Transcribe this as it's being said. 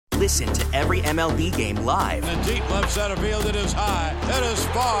Listen to every MLB game live. In the deep left center field, it is high, it is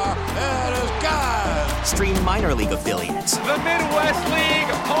far, it is gone. Stream minor league affiliates. The Midwest League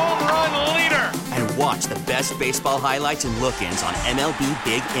home run leader. And watch the best baseball highlights and look-ins on MLB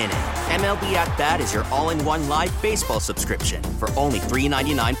Big Inning. MLB At Bat is your all-in-one live baseball subscription for only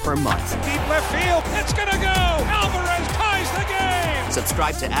 $3.99 per month. Deep left field, it's gonna go. Alvarez ties the game.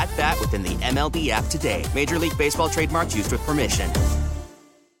 Subscribe to At Bat within the MLB app today. Major League Baseball trademarks used with permission.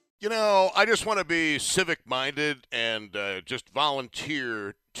 You know, I just want to be civic-minded and just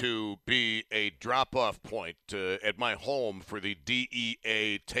volunteer to be a drop-off point at my home for the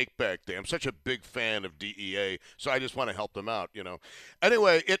DEA Take-Back Day. I'm such a big fan of DEA, so I just want to help them out, you know.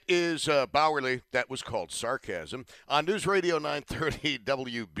 Anyway, it is Bauerle. That was called Sarcasm. On News Radio 930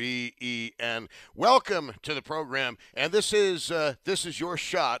 WBEN. Welcome to the program, and this is your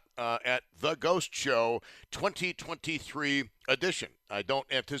shot at The Ghost Show 2023 edition. I don't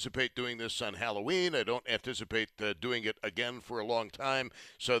anticipate doing this on Halloween. I don't anticipate doing it again for a long time.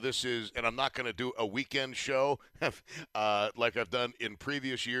 So this is, and I'm not going to do a weekend show like I've done in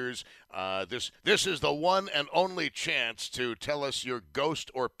previous years. This is the one and only chance to tell us your ghost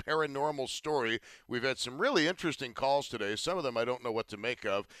or paranormal story. We've had some really interesting calls today. Some of them I don't know what to make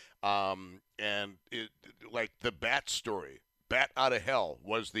of. Like the Bat story. Bat Out of Hell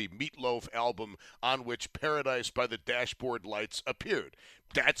was the Meatloaf album on which Paradise by the Dashboard Lights appeared.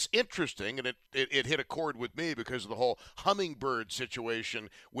 That's interesting, and it hit a chord with me because of the whole hummingbird situation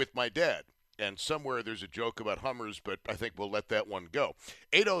with my dad. And somewhere there's a joke about Hummers, but I think we'll let that one go.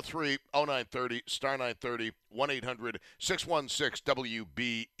 803-0930, star 930,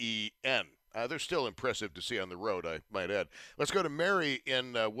 1-800-616-WBEN. They're still impressive to see on the road, I might add. Let's go to Mary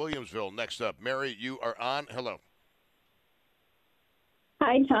in Williamsville next up. Mary, you are on. Hello.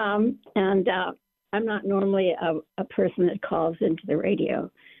 Hi, Tom. And I'm not normally a person that calls into the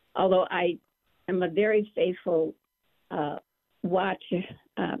radio, although I am a very faithful listener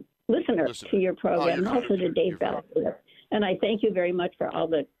to your program, and also to Dave Bauerle. And I thank you very much for all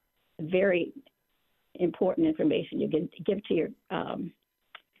the very important information you give to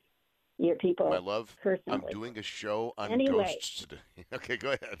your people. My love, personally. I'm doing a show on ghosts today. Okay, go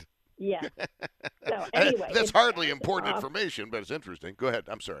ahead. Yeah. So anyway, that's hardly important information, but it's interesting. Go ahead.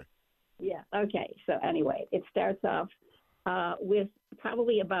 I'm sorry. Yeah. Okay. So anyway, it starts off with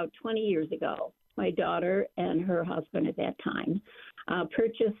probably about 20 years ago. My daughter and her husband at that time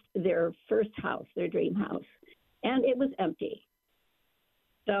purchased their first house, their dream house, and it was empty.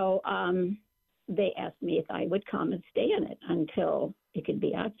 So they asked me if I would come and stay in it until it could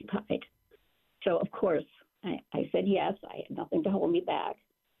be occupied. So, of course, I said yes. I had nothing to hold me back.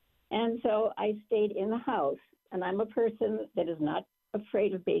 And so I stayed in the house, and I'm a person that is not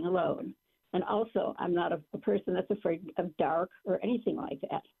afraid of being alone. And also, I'm not a person that's afraid of dark or anything like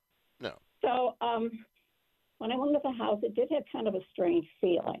that. No. So when I went to the house, it did have kind of a strange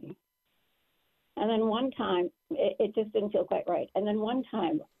feeling. And then one time, it just didn't feel quite right. And then one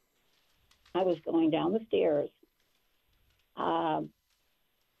time, I was going down the stairs, and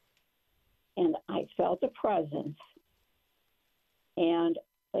I felt a presence. And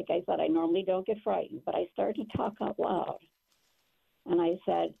like I said, I normally don't get frightened, but I started to talk out loud. And I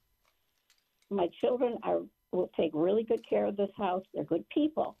said, my children will take really good care of this house. They're good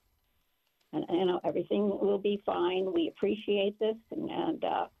people. And everything will be fine. We appreciate this. And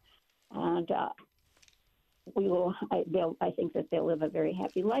we will, I think that they'll live a very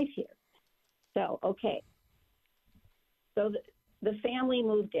happy life here. So, okay. So the family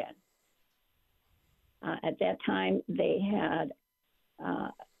moved in. At that time, they had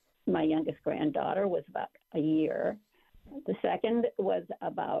my youngest granddaughter was about a year. The second was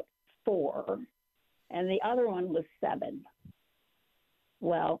about 4, and the other one was 7.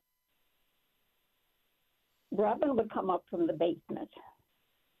 Well, Robin would come up from the basement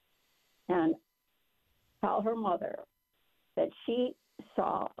and tell her mother that she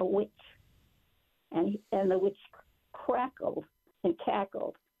saw a witch, and the witch crackled and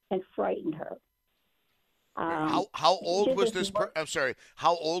cackled and frightened her. How old was this? I'm sorry.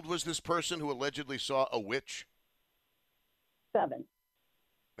 How old was this person who allegedly saw a witch? 7.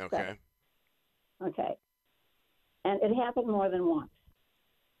 Okay. 7. Okay. And it happened more than once.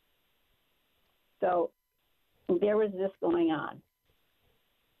 So there was this going on.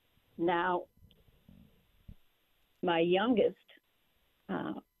 Now, my youngest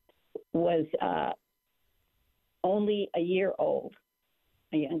was only a year old.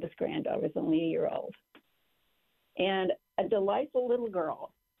 My youngest granddaughter was only a year old. And a delightful little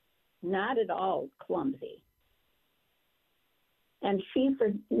girl, not at all clumsy. And she,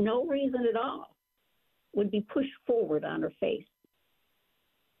 for no reason at all, would be pushed forward on her face.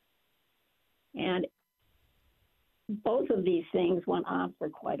 And both of these things went on for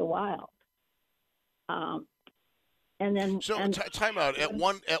quite a while. And then time out. At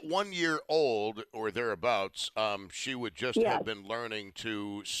 1 year old or thereabouts, she would just yes. have been learning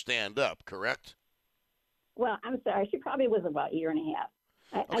to stand up, correct? Well, I'm sorry. She probably was about a year and a half.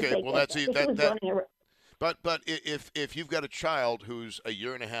 Okay, well that's that. But if you've got a child who's a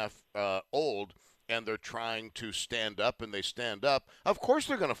year and a half old and they're trying to stand up and they stand up, of course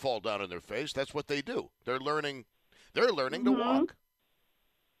they're going to fall down on their face. That's what they do. They're learning Mm-hmm. to walk.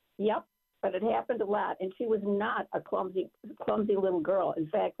 Yep, but it happened a lot, and she was not a clumsy little girl. In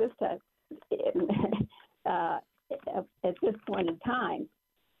fact, this time, at this point in time,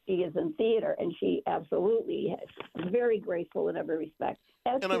 she is in theater, and she absolutely is very graceful in every respect.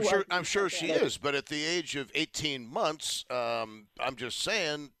 And I'm sure she is. But at the age of 18 months, I'm just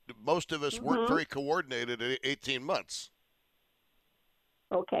saying, most of us weren't very coordinated at 18 months.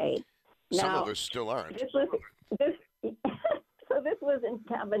 Okay. Some of us still aren't. So this was in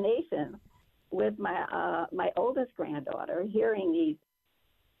combination with my oldest granddaughter hearing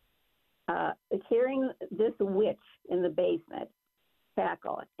this witch in the basement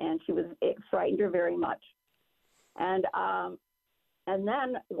cackle, and it frightened her very much. And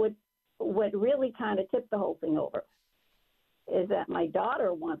then what really kind of tipped the whole thing over is that my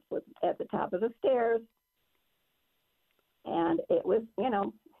daughter once was at the top of the stairs, and it was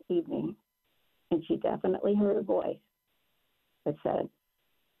evening, and she definitely heard a voice that said,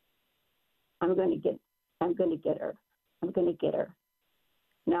 I'm going to get her. I'm going to get her.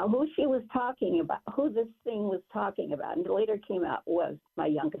 Now, who she was talking about, who this thing was talking about, and later came out, was my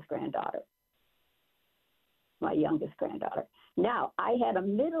youngest granddaughter. Now, I had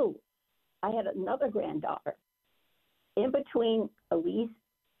another granddaughter in between Elise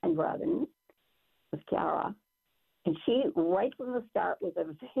and Robin, was Cara, and she, right from the start, was a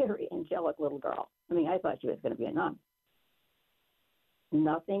very angelic little girl. I mean, I thought she was going to be a nun.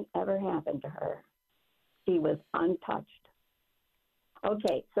 Nothing ever happened to her. She was untouched.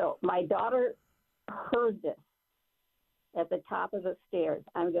 Okay, so my daughter heard this at the top of the stairs.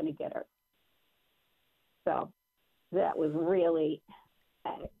 I'm going to get her. So that was really,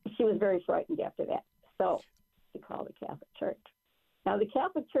 she was very frightened after that. So she called the Catholic Church. Now, the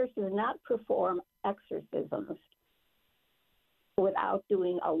Catholic Church does not perform exorcisms without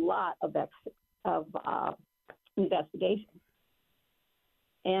doing a lot of investigation.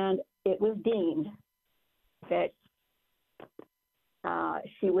 And it was deemed that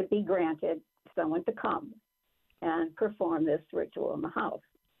she would be granted someone to come and perform this ritual in the house.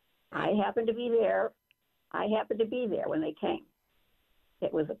 I happened to be there when they came.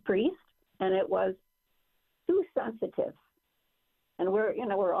 It was a priest, and it was two sensitives. And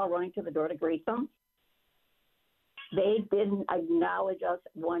we're all running to the door to greet them. They didn't acknowledge us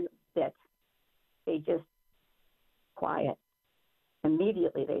one bit. They just quiet.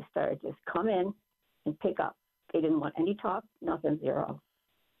 Immediately they started just come in and pick up. They didn't want any talk, nothing, zero.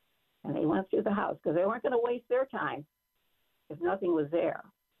 And they went through the house because they weren't going to waste their time if nothing was there.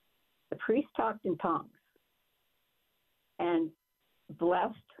 The priest talked in tongues and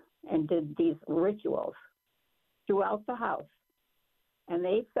blessed and did these rituals throughout the house. And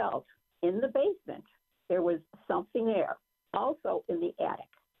they felt in the basement there was something there, also in the attic.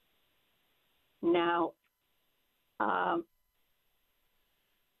 Now,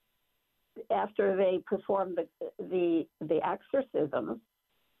 after they performed the exorcisms,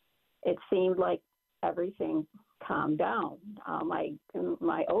 it seemed like everything calmed down.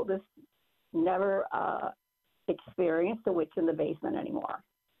 My oldest never experienced a witch in the basement anymore.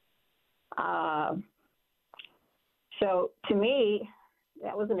 So to me,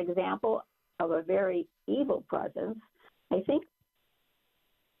 that was an example of a very evil presence. I think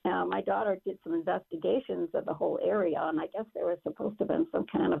my daughter did some investigations of the whole area, and I guess there was supposed to have been some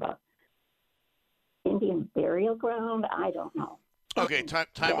kind of a Indian burial ground. I don't know. Okay, time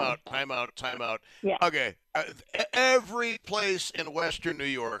out. Yeah. Okay, every place in Western New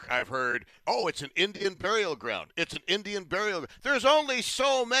York I've heard, it's an Indian burial ground. It's an Indian burial ground. There's only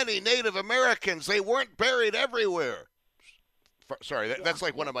so many Native Americans. They weren't buried everywhere. Sorry, that's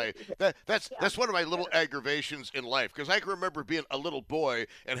like one of my that's one of my little aggravations in life, because I can remember being a little boy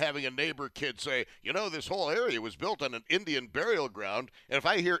and having a neighbor kid say, this whole area was built on an Indian burial ground. And if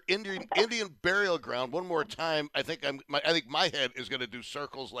I hear Indian burial ground one more time, I think my head is going to do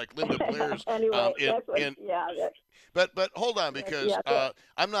circles like Linda Blair's. Anyway, But hold on, because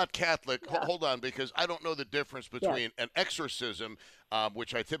I'm not Catholic. Yeah. Hold on, because I don't know the difference between an exorcism,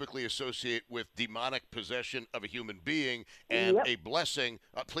 which I typically associate with demonic possession of a human being, and a blessing.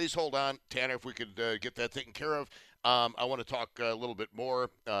 Please hold on, Tanner, if we could get that taken care of. I want to talk a little bit more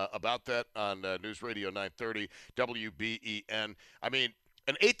about that on News Radio 930 WBEN. I mean,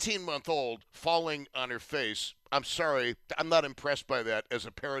 an 18-month-old falling on her face, I'm sorry, I'm not impressed by that as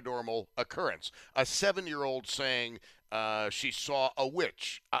a paranormal occurrence. A 7-year-old saying she saw a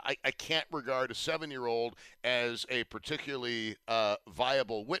witch. I can't regard a 7-year-old as a particularly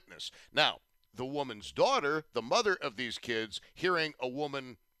viable witness. Now, the woman's daughter, the mother of these kids, hearing a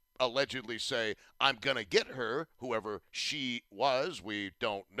woman allegedly say, "I'm going to get her," whoever she was, we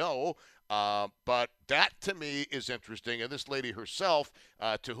don't know. But that to me is interesting. And this lady herself,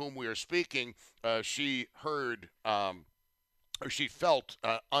 to whom we are speaking, she heard or she felt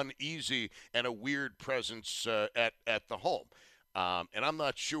uneasy and a weird presence at the home. And I'm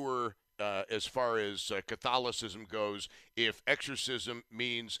not sure. As far as Catholicism goes, if exorcism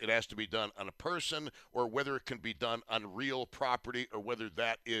means it has to be done on a person, or whether it can be done on real property, or whether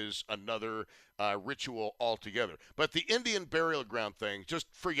that is another ritual altogether. But the Indian burial ground thing, just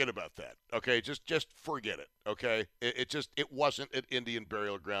forget about that. Okay, just forget it. Okay, it wasn't an Indian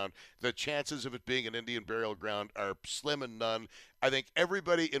burial ground. The chances of it being an Indian burial ground are slim and none. I think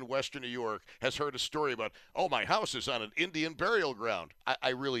everybody in Western New York has heard a story about, oh, my house is on an Indian burial ground. I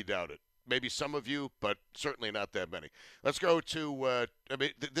really doubt it. Maybe some of you, but certainly not that many. Let's go to. I mean,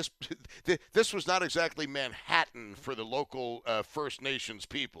 this was not exactly Manhattan for the local First Nations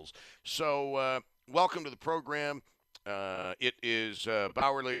peoples. So, welcome to the program. It is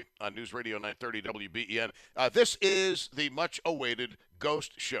Bauerle on News Radio 930 WBEN. This is the much-awaited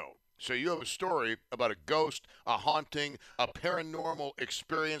Ghost Show. So you have a story about a ghost, a haunting, a paranormal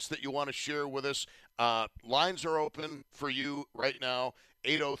experience that you want to share with us. Lines are open for you right now.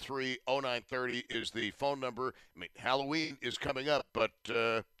 803-0930 is the phone number. I mean, Halloween is coming up, but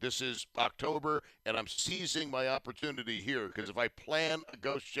this is October, and I'm seizing my opportunity here, because if I plan a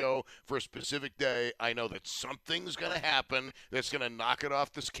ghost show for a specific day, I know that something's going to happen that's going to knock it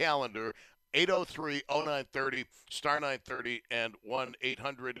off this calendar. 803-0930, star 930, and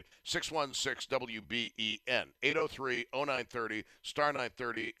 1-800-616-WBEN. 803-0930, star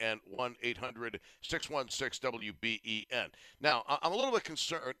 930, and 1-800-616-WBEN. Now, I'm a little bit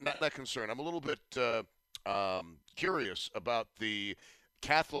concerned, not concerned, I'm a little bit curious about the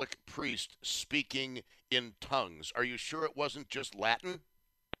Catholic priest speaking in tongues. Are you sure it wasn't just Latin?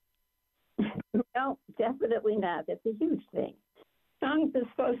 No, definitely not. That's a huge thing. Tongues is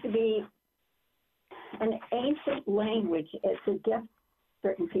supposed to be an ancient language. It's a gift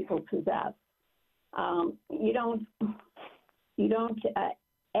certain people possess. You don't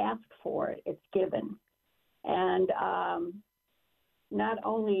ask for it; it's given. And not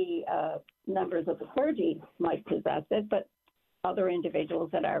only members of the clergy might possess it, but other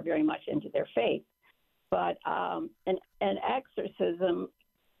individuals that are very much into their faith. But an exorcism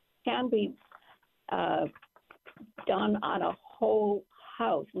can be done on a whole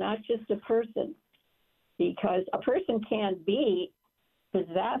house, not just a person, because a person can be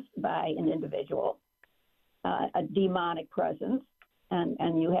possessed by an individual, a demonic presence,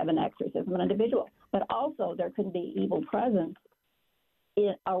 and you have an exorcism of an individual. But also there can be evil presence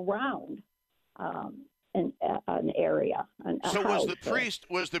around an area. So was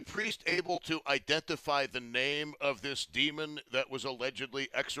the priest able to identify the name of this demon that was allegedly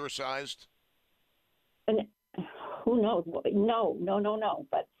exorcised? And who knows? No.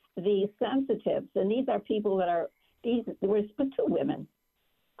 But the sensitives, and these are people that are there were two women.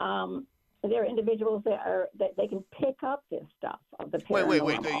 They're individuals that they can pick up this stuff of the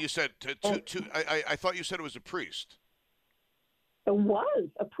paranormal. Wait. You said two. I thought you said it was a priest. It was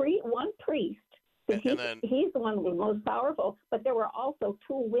one priest. He's the one who was most powerful, but there were also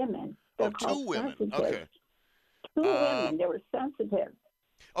two women. Two women. Sensitives. Okay. Two women. They were sensitive.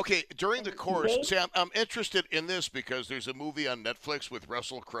 Okay, during the course, I'm interested in this because there's a movie on Netflix with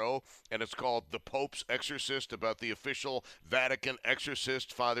Russell Crowe, and it's called The Pope's Exorcist, about the official Vatican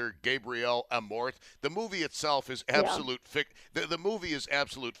exorcist, Father Gabriel Amort. The movie itself is absolute the movie is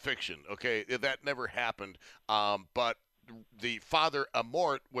absolute fiction, okay? That never happened, but the Father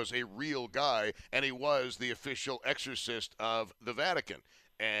Amort was a real guy, and he was the official exorcist of the Vatican.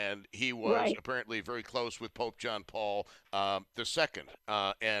 And he was apparently very close with Pope John Paul II,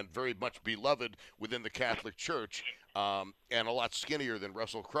 and very much beloved within the Catholic Church. and a lot skinnier than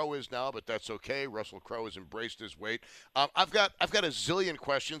Russell Crowe is now, but that's okay. Russell Crowe has embraced his weight. I've got a zillion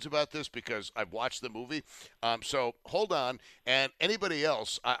questions about this because I've watched the movie. So hold on, and anybody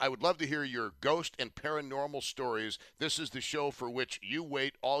else, I would love to hear your ghost and paranormal stories. This is the show for which you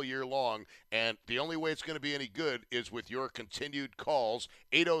wait all year long, and the only way it's going to be any good is with your continued calls.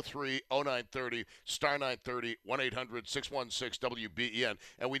 803-0930, star 930, 1-800-616-WBEN.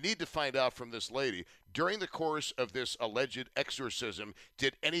 And we need to find out from this lady, during the course of this alleged exorcism,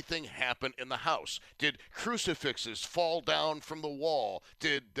 did anything happen in the house? Did crucifixes fall down from the wall?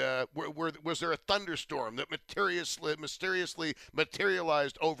 Was there a thunderstorm that mysteriously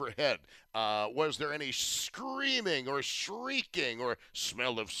materialized overhead? Was there any screaming or shrieking or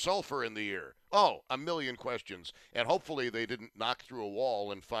smell of sulfur in the air? Oh, a million questions. And hopefully they didn't knock through a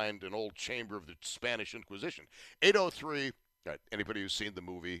wall and find an old chamber of the Spanish Inquisition. 803, anybody who's seen the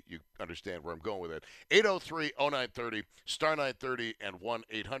movie, you understand where I'm going with it. 803-0930, star 930, and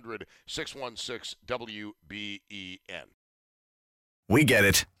 1-800-616-WBEN. We get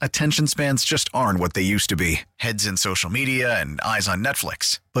it. Attention spans just aren't what they used to be. Heads in social media and eyes on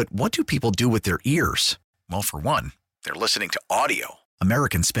Netflix. But what do people do with their ears? Well, for one, they're listening to audio.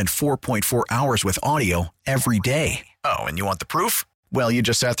 Americans spend 4.4 hours with audio every day. Oh, and you want the proof? Well, you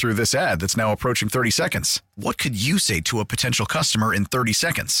just sat through this ad that's now approaching 30 seconds. What could you say to a potential customer in 30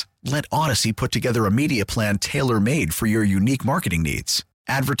 seconds? Let Odyssey put together a media plan tailor-made for your unique marketing needs.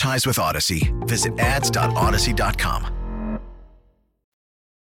 Advertise with Odyssey. Visit ads.odyssey.com.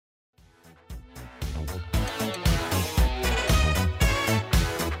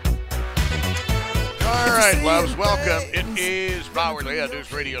 All right, loves, welcome. It is Bauerle on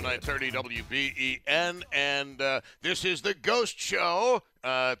News Radio 930 WBEN, and this is the Ghost Show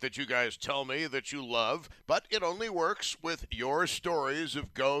that you guys tell me that you love, but it only works with your stories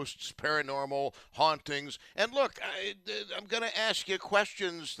of ghosts, paranormal, hauntings. And look, I'm going to ask you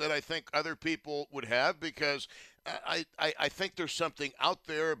questions that I think other people would have because I think there's something out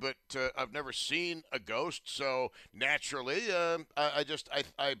there, but I've never seen a ghost, so naturally,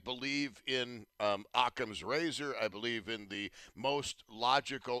 I believe in Occam's razor. I believe in the most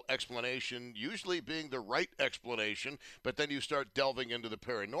logical explanation, usually being the right explanation, but then you start delving into the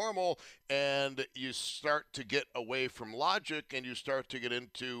paranormal, and you start to get away from logic, and you start to get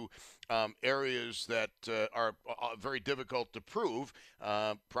into areas that are very difficult to prove,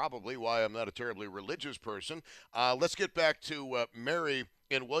 probably why I'm not a terribly religious person. Let's get back to Mary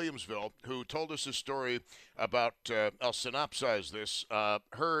in Williamsville, who told us a story about, I'll synopsize this.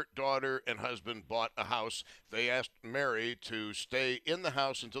 Her daughter and husband bought a house. They asked Mary to stay in the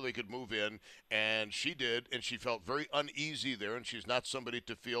house until they could move in, and she did, and she felt very uneasy there, and she's not somebody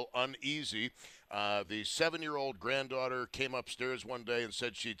to feel uneasy. The 7-year-old granddaughter came upstairs one day and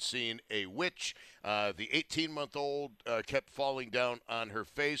said she'd seen a witch. The 18-month-old kept falling down on her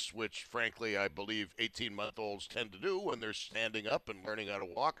face, which, frankly, I believe 18-month-olds tend to do when they're standing up and learning how to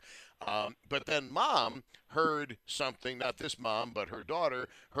walk. But then Mom heard something, not this mom, but her daughter,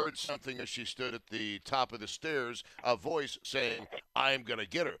 heard something as she stood at the top of the stairs, a voice saying, "I'm going to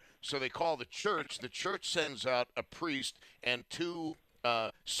get her." So they call the church. The church sends out a priest and two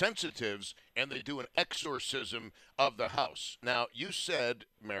sensitives, and they do an exorcism of the house. Now, you said,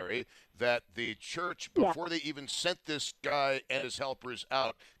 Mary, that the church, before they even sent this guy and his helpers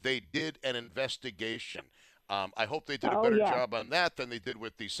out, they did an investigation. I hope they did a better job on that than they did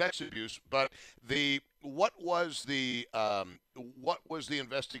with the sex abuse. But what was the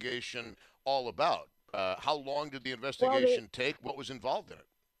investigation all about? How long did the investigation take? What was involved in it?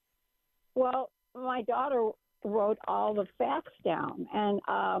 Well, my daughter wrote all the facts down, and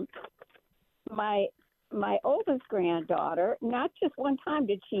my oldest granddaughter, not just one time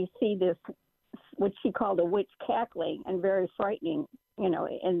did she see this, what she called a witch cackling, and very frightening,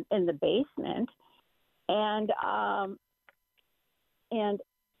 in the basement, and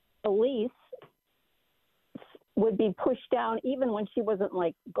Elise would be pushed down even when she wasn't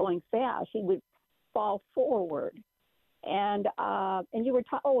like going fast. She would fall forward. And you were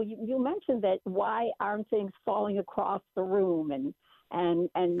you mentioned that why aren't things falling across the room and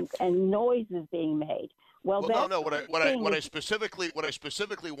noises being made? Well, no. What I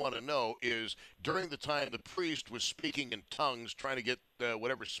specifically want to know is during the time the priest was speaking in tongues, trying to get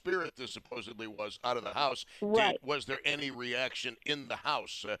whatever spirit this supposedly was out of the house. Right. Was there any reaction in the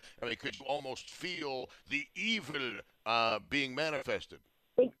house? Could you almost feel the evil being manifested?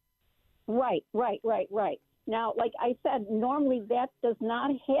 Right. Now, like I said, normally that does not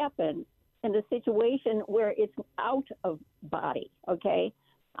happen in the situation where it's out of body, okay?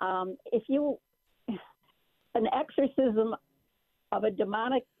 An exorcism of a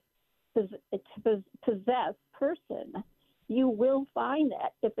demonic possessed person, you will find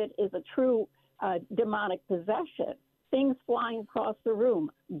that if it is a true demonic possession, things flying across the room,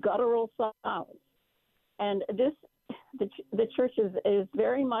 guttural sounds. And the church is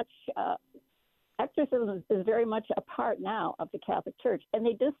very much, exorcism is very much a part now of the Catholic Church, and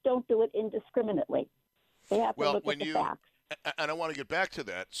they just don't do it indiscriminately. They have to look at the facts. And I want to get back to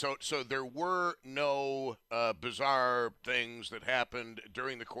that. So there were no bizarre things that happened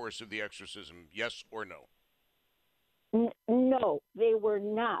during the course of the exorcism, yes or no? No, they were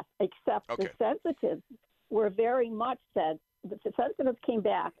not, except the sensitives were very much said, the sensitives came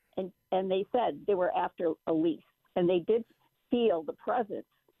back and they said they were after a lease. And they did feel the presence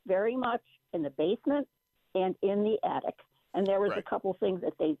very much in the basement and in the attic. And there was a couple things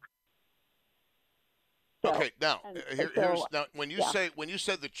that they... Okay, now when you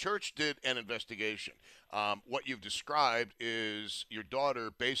said the church did an investigation, what you've described is your daughter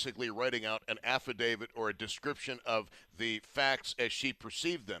basically writing out an affidavit or a description of the facts as she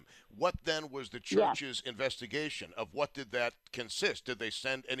perceived them. What then was the church's investigation of what did that consist? Did they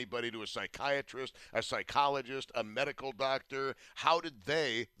send anybody to a psychiatrist, a psychologist, a medical doctor? How did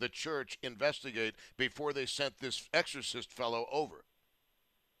the church, investigate before they sent this exorcist fellow over?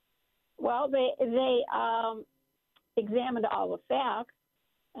 Well, they examined all the facts,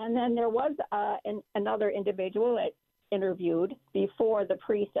 and then there was another individual that interviewed before the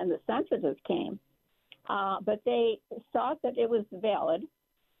priest and the sensitive came, but they thought that it was valid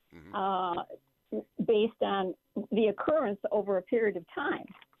based on the occurrence over a period of time.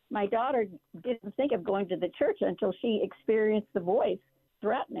 My daughter didn't think of going to the church until she experienced the voice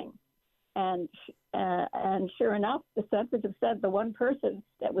threatening. And sure enough, the sensitive said the one person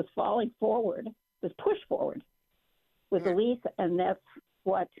that was falling forward was pushed forward with the lease, and that's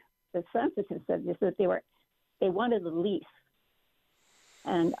what the sensitive said. They said they wanted the lease,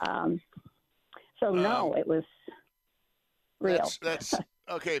 and no, it was real. That's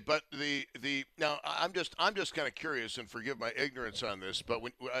okay, but the now I'm just kind of curious, and forgive my ignorance on this, but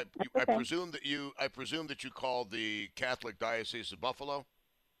when I presume that you called the Catholic Diocese of Buffalo.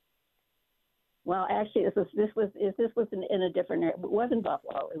 Well, actually, this was in a different area. It wasn't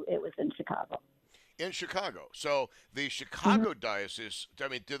Buffalo. It was in Chicago. In Chicago. So the Chicago diocese, I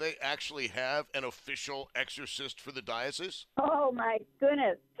mean, do they actually have an official exorcist for the diocese? Oh, my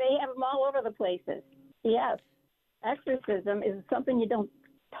goodness. They have them all over the places. Yes. Exorcism is something you don't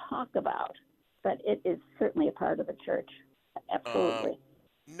talk about, but it is certainly a part of the church. Absolutely.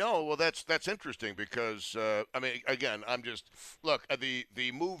 No, well, that's interesting because I mean, again,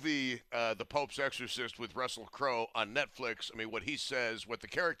 the movie The Pope's Exorcist with Russell Crowe on Netflix. I mean, what the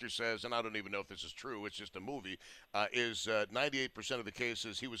character says, and I don't even know if this is true. It's just a movie. Is 98% of the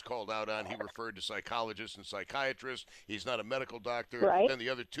cases he was called out on, he referred to psychologists and psychiatrists. He's not a medical doctor. Right. Then the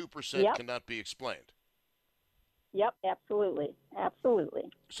other 2% cannot be explained. Yep, absolutely.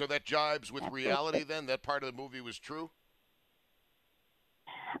 So that jibes with reality. Then that part of the movie was true.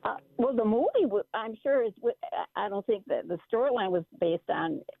 Well, the movie, I'm sure, I don't think that the storyline was based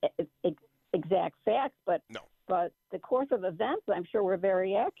on exact facts, but the course of events, I'm sure, were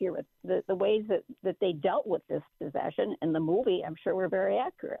very accurate. The ways that they dealt with this possession in the movie, I'm sure, were very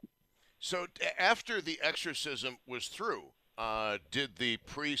accurate. So after the exorcism was through, did the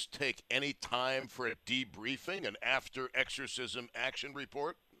priest take any time for a debriefing, an after-exorcism action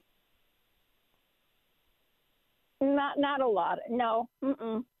report? Not a lot. No.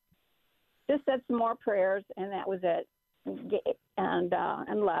 Just said some more prayers, and that was it. And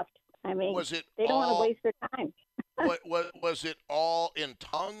left. I mean, they don't want to waste their time. Was it all in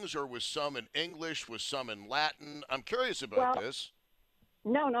tongues, or was some in English? Was some in Latin? I'm curious about this.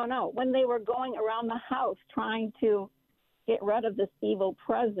 No. When they were going around the house trying to get rid of this evil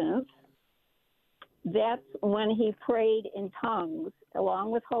presence, that's when he prayed in tongues along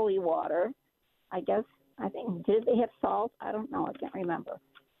with holy water. I think, did they have salt? I don't know. I can't remember.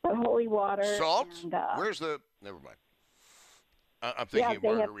 But holy water. Salt? And, Where's the... Never mind. I'm thinking of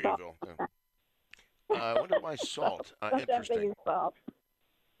Margaritaville. I wonder why salt. Interesting. Salt.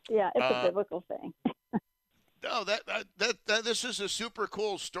 Yeah, it's a biblical thing. No, this is a super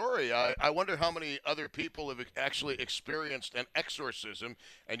cool story. I wonder how many other people have actually experienced an exorcism,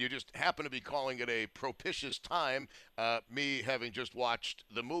 and you just happen to be calling it a propitious time. Me having just watched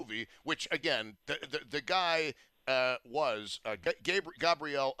the movie, which again, the guy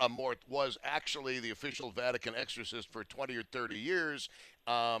Gabriel Amort was actually the official Vatican exorcist for 20 or 30 years,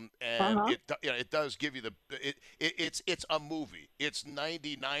 And it does give you it's a movie. It's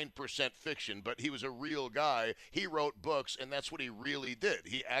 99% fiction, but he was a real guy. He wrote books, and that's what he really did.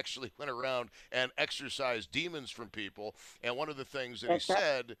 He actually went around and exorcised demons from people. And one of the things that he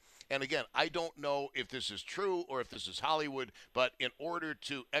said, and again, I don't know if this is true or if this is Hollywood, but in order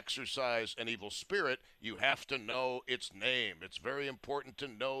to exorcise an evil spirit, you have to know its name. It's very important to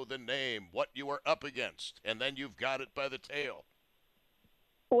know the name, what you are up against, and then you've got it by the tail.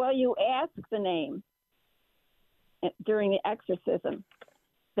 Well, you ask the name during the exorcism.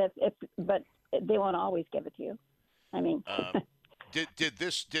 But they won't always give it to you. I mean, did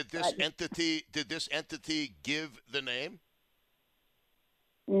this entity give the name?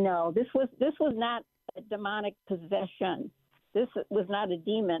 No, this was not a demonic possession. This was not a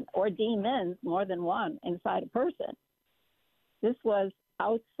demon or demons, more than one inside a person. This was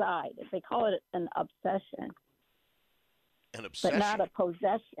outside. They call it an obsession. An obsession? But not a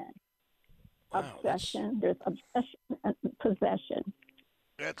possession. Wow, obsession. There's obsession and possession.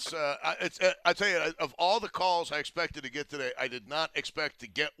 That's I tell you, of all the calls I expected to get today, I did not expect to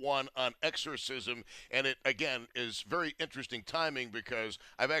get one on exorcism, and it again is very interesting timing because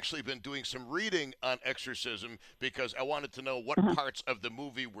I've actually been doing some reading on exorcism because I wanted to know what parts of the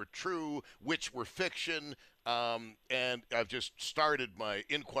movie were true, which were fiction, and I've just started my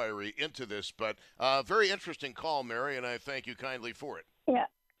inquiry into this. But very interesting call, Mary, and I thank you kindly for it. Yeah.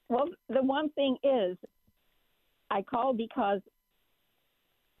 Well, the one thing is, I called because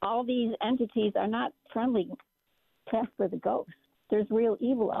all these entities are not friendly past for the ghosts. There's real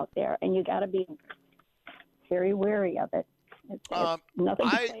evil out there, and you got to be very wary of it. It's nothing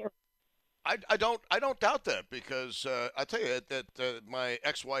to play around. I don't doubt that because I tell you that my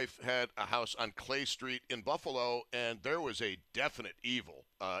ex-wife had a house on Clay Street in Buffalo, and there was a definite evil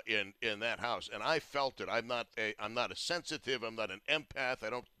in that house, and I felt it. I'm not a sensitive. I'm not an empath.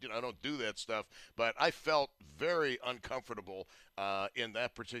 I don't do that stuff. But I felt very uncomfortable in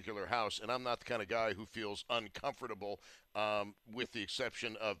that particular house, and I'm not the kind of guy who feels uncomfortable. With the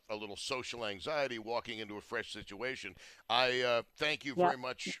exception of a little social anxiety walking into a fresh situation. I thank you very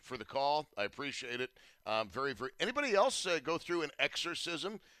much for the call. I appreciate it. Very. Anybody else go through an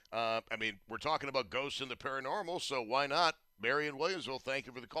exorcism? I mean, we're talking about ghosts and the paranormal, so why not? Mary in Williamsville, thank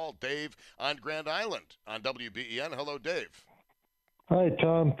you for the call. Dave on Grand Island on WBEN. Hello, Dave. Hi,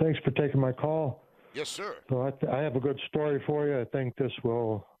 Tom. Thanks for taking my call. Yes, sir. So I have a good story for you. I think this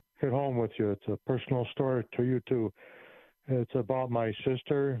will hit home with you. It's a personal story to you, too. It's about my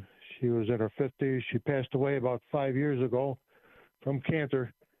sister. She was in her 50s. She passed away about 5 years ago from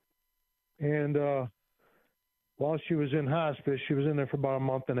cancer. And while she was in hospice, she was in there for about a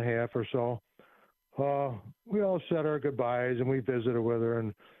month and a half or so. We all said our goodbyes and we visited with her.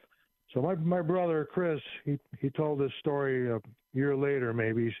 And so my brother, Chris, he told this story a year later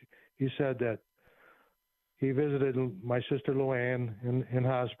maybe. He said that he visited my sister Luann in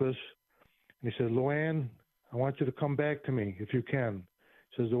hospice. And he said, Luann, I want you to come back to me if you can.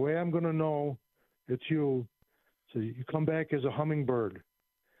 He says, the way I'm going to know it's you, so you come back as a hummingbird.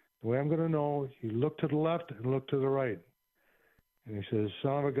 The way I'm going to know, you look to the left and look to the right. And he says,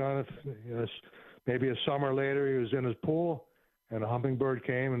 son of a gun, maybe a summer later, he was in his pool, and a hummingbird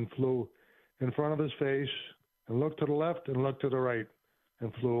came and flew in front of his face and looked to the left and looked to the right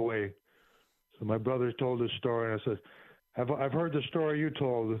and flew away. So my brother told this story, and I said, I've heard the story you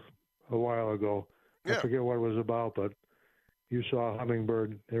told a while ago. Yeah. I forget what it was about, but you saw a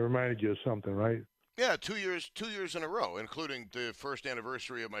hummingbird. It reminded you of something, right? Yeah, 2 years in a row, including the first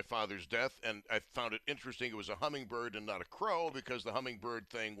anniversary of my father's death. And I found it interesting it was a hummingbird and not a crow because the hummingbird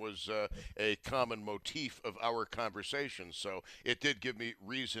thing was a common motif of our conversation. So it did give me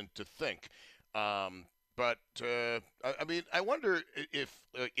reason to think. But I mean, I wonder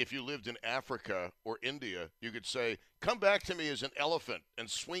if you lived in Africa or India, you could say, come back to me as an elephant and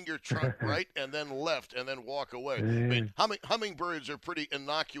swing your trunk right and then left and then walk away. I mean, hummingbirds are pretty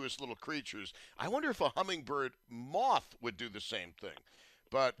innocuous little creatures. I wonder if a hummingbird moth would do the same thing.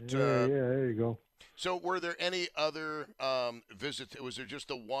 But there you go. So were there any other visits? Was there just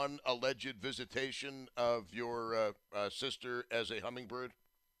the one alleged visitation of your sister as a hummingbird?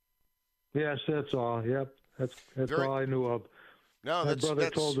 Yes, that's all. Yep, that's all I knew of. No, my brother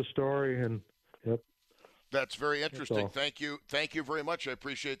told the story, and yep. That's very interesting. Thank you very much. I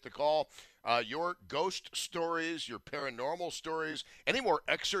appreciate the call. Your ghost stories, your paranormal stories, any more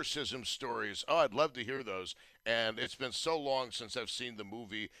exorcism stories? Oh, I'd love to hear those. And it's been so long since I've seen the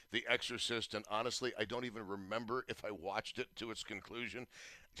movie The Exorcist, and honestly, I don't even remember if I watched it to its conclusion.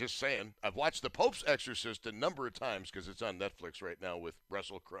 Just saying. I've watched The Pope's Exorcist a number of times because it's on Netflix right now with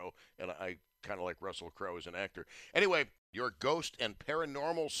Russell Crowe, and I kind of like Russell Crowe as an actor. Anyway, your ghost and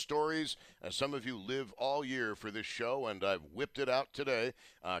paranormal stories. Some of you live all year for this show, and I've whipped it out today.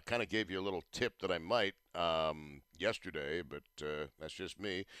 Kind of gave you a little tip that I might yesterday, but that's just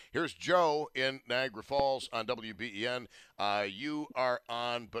me. Here's Joe in Niagara Falls on WBEN. You are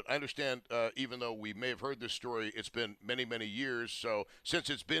on, but I understand even though we may have heard this story, it's been many, many years. So since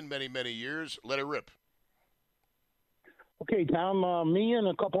it's been many, many years, let it rip. Okay, Tom, me and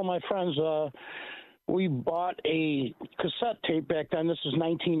a couple of my friends, we bought a cassette tape back then. This is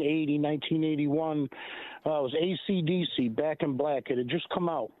 1980, 1981. It was AC/DC, Back in Black. It had just come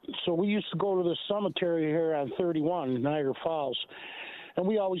out. So we used to go to the cemetery here on 31, Niagara Falls. And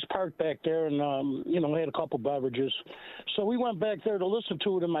we always parked back there and, had a couple beverages. So we went back there to listen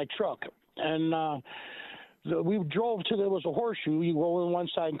to it in my truck. And we drove to, there was a horseshoe. You go in one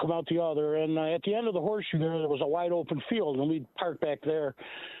side and come out the other. And at the end of the horseshoe there was a wide open field, and we parked back there.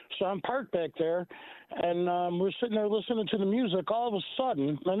 So I'm parked back there, and we're sitting there listening to the music. All of a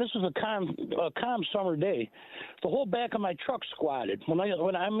sudden, and this is a calm summer day, the whole back of my truck squatted. When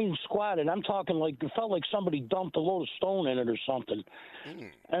I mean squatted, I'm talking like it felt like somebody dumped a load of stone in it or something.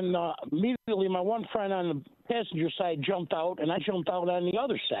 And immediately my one friend on the passenger side jumped out, and I jumped out on the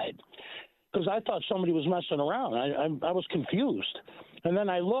other side, because I thought somebody was messing around. I was confused. And then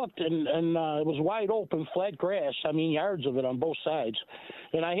I looked, and it was wide open, flat grass. I mean, yards of it on both sides.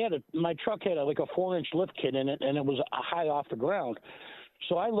 And my truck had like a 4-inch lift kit in it, and it was high off the ground.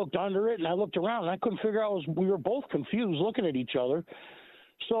 So I looked under it, and I looked around, and I couldn't figure out. We were both confused, looking at each other.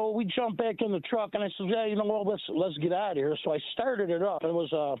 So we jumped back in the truck, and I said, let's get out of here. So I started it up. It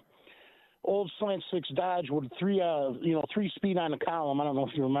was a old slant six Dodge with 3-speed on the column. I don't know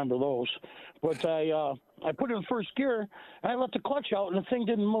if you remember those, but I put it in first gear and I let the clutch out and the thing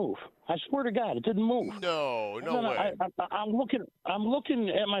didn't move. I swear to God, it didn't move. No way. I'm looking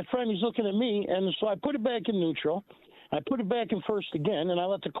at my friend. He's looking at me, and so I put it back in neutral. I put it back in first again, and I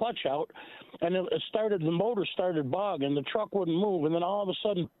let the clutch out, and the motor started bogging. The truck wouldn't move, and then all of a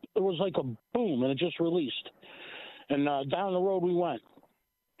sudden it was like a boom, and it just released. And down the road we went.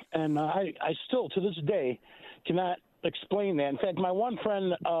 And I still, to this day, cannot explain that. In fact, my one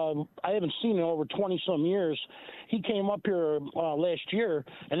friend, I haven't seen in over 20-some years, he came up here last year,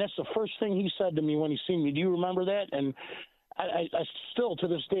 and that's the first thing he said to me when he seen me. Do you remember that? And I still, to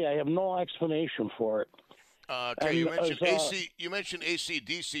this day, I have no explanation for it. Okay, you mentioned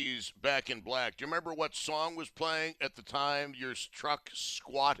AC/DC's Back in Black. Do you remember what song was playing at the time your truck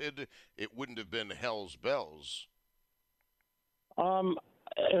squatted? It wouldn't have been Hell's Bells.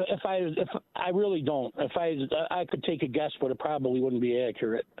 If I really don't. If I could take a guess, but it probably wouldn't be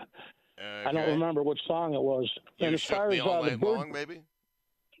accurate. Okay. I don't remember what song it was. You and as far as the bird, long, maybe?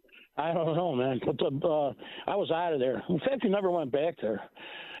 I don't know, man. But I was out of there. In fact, I never went back there.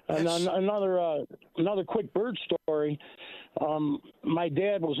 And another quick bird story. My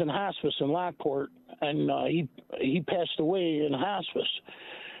dad was in hospice in Lockport, and he passed away in hospice,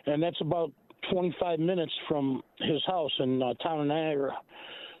 and that's about 25 minutes from his house in town of Niagara.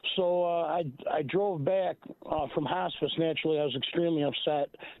 So I drove back from hospice. Naturally, I was extremely upset.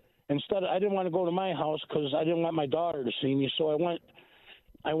 Instead, I didn't want to go to my house because I didn't want my daughter to see me. So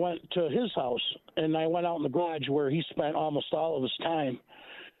I went to his house, and I went out in the garage where he spent almost all of his time.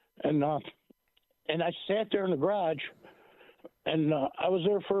 And I sat there in the garage, and I was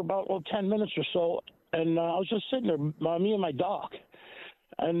there for about 10 minutes or so. And I was just sitting there, me and my dog.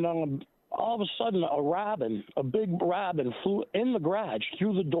 And all of a sudden, a big robin flew in the garage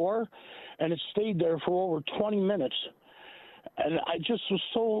through the door, and it stayed there for over 20 minutes. And I just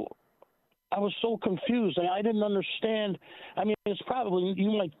I was so confused. I didn't understand. I mean, it's probably,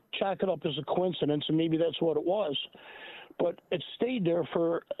 you might chalk it up as a coincidence, and maybe that's what it was. But it stayed there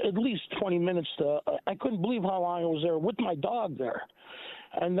for at least 20 minutes. I couldn't believe how long it was there with my dog there.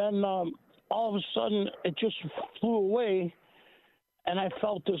 And then all of a sudden, it just flew away. And I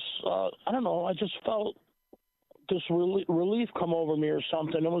felt this, I don't know, I just felt this relief come over me or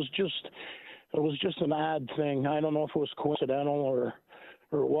something. It was just an odd thing. I don't know if it was coincidental or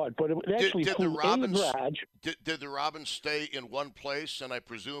what, but it actually flew in the garage. Did the robin stay in one place, and I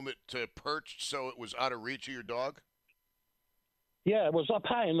presume it perched so it was out of reach of your dog? Yeah, it was up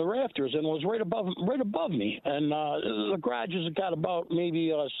high in the rafters, and it was right above me. And the garage has got about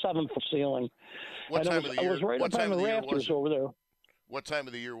maybe a 7-foot ceiling. What time of the year? It was right up on the rafters over there. What time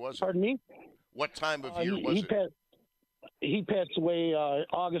of the year was it? Pardon me? What time of year was it? He passed away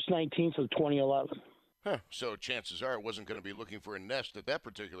August 19th of 2011. So chances are it wasn't going to be looking for a nest at that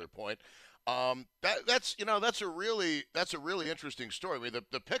particular point. That's a really interesting story. I mean,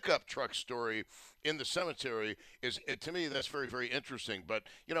 the pickup truck story in the cemetery to me, that's very, very interesting. But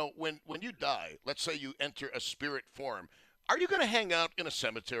when you die, let's say you enter a spirit form, are you going to hang out in a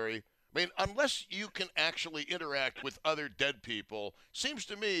cemetery? I mean, unless you can actually interact with other dead people, seems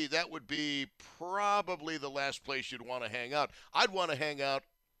to me that would be probably the last place you'd want to hang out. I'd want to hang out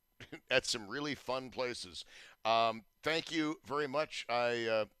at some really fun places. Thank you very much.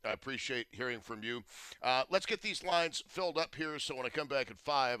 I appreciate hearing from you. Let's get these lines filled up here so when I come back at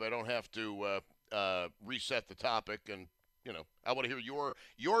 5, I don't have to reset the topic. And, I want to hear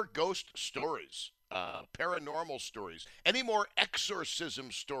your ghost stories, paranormal stories, any more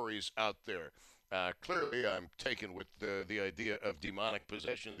exorcism stories out there. Clearly, I'm taken with the idea of demonic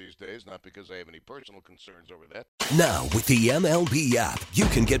possession these days, not because I have any personal concerns over that. Now, with the MLB app, you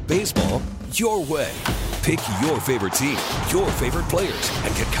can get baseball your way. Pick your favorite team, your favorite players,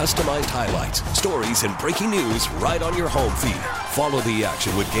 and get customized highlights, stories, and breaking news right on your home feed. Follow the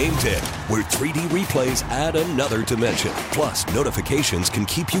action with Game Day, where 3D replays add another dimension. Plus, notifications can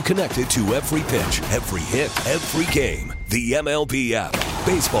keep you connected to every pitch, every hit, every game. The MLB app.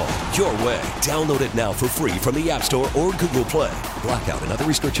 Baseball your way. Download it now for free from the App Store or Google Play. Blackout and other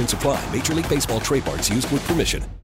restrictions apply. Major League Baseball trademarks used with permission.